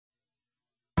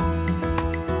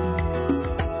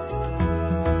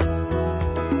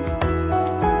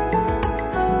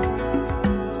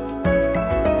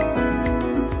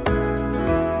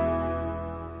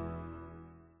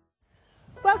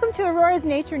Aurora's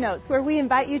Nature Notes, where we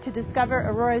invite you to discover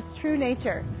Aurora's true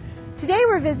nature. Today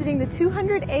we're visiting the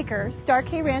 200-acre Star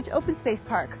K Ranch Open Space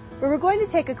Park, where we're going to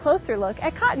take a closer look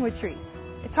at cottonwood trees.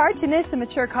 It's hard to miss a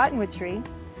mature cottonwood tree.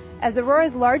 As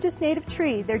Aurora's largest native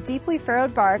tree, their deeply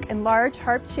furrowed bark and large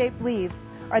harp-shaped leaves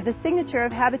are the signature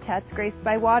of habitats graced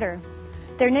by water.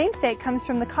 Their namesake comes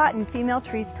from the cotton female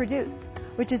trees produce,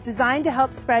 which is designed to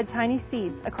help spread tiny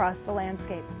seeds across the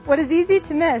landscape. What is easy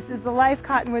to miss is the life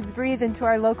cottonwoods breathe into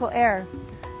our local air.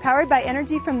 Powered by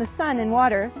energy from the sun and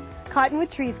water,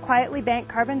 cottonwood trees quietly bank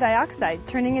carbon dioxide,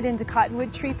 turning it into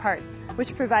cottonwood tree parts,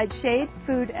 which provide shade,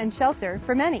 food, and shelter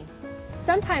for many.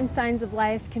 Sometimes signs of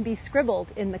life can be scribbled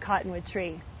in the cottonwood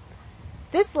tree.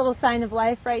 This little sign of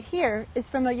life right here is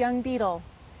from a young beetle.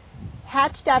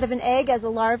 Hatched out of an egg as a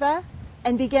larva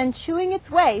and began chewing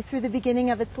its way through the beginning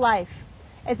of its life.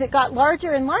 As it got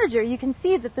larger and larger, you can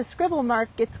see that the scribble mark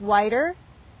gets wider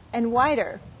and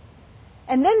wider.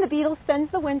 And then the beetle spends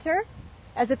the winter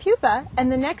as a pupa,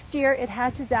 and the next year it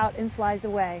hatches out and flies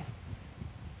away.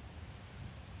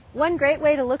 One great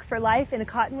way to look for life in a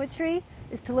cottonwood tree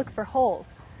is to look for holes.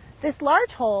 This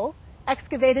large hole,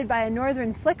 excavated by a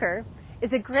northern flicker,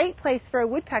 is a great place for a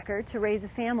woodpecker to raise a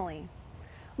family.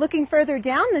 Looking further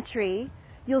down the tree,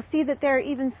 you'll see that there are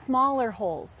even smaller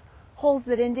holes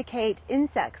that indicate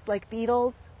insects like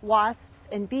beetles, wasps,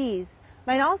 and bees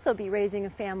might also be raising a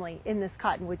family in this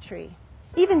cottonwood tree.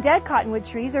 Even dead cottonwood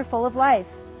trees are full of life.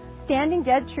 Standing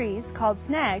dead trees, called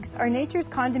snags, are nature's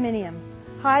condominiums,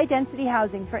 high-density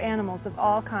housing for animals of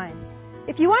all kinds.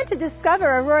 If you want to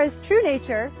discover Aurora's true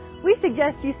nature, we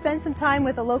suggest you spend some time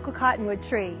with a local cottonwood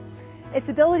tree. Its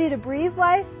ability to breathe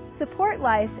life, support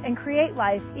life, and create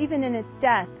life even in its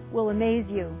death will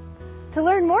amaze you. To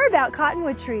learn more about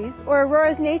cottonwood trees or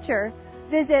Aurora's nature,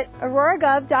 visit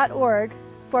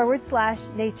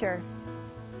auroragov.org/nature.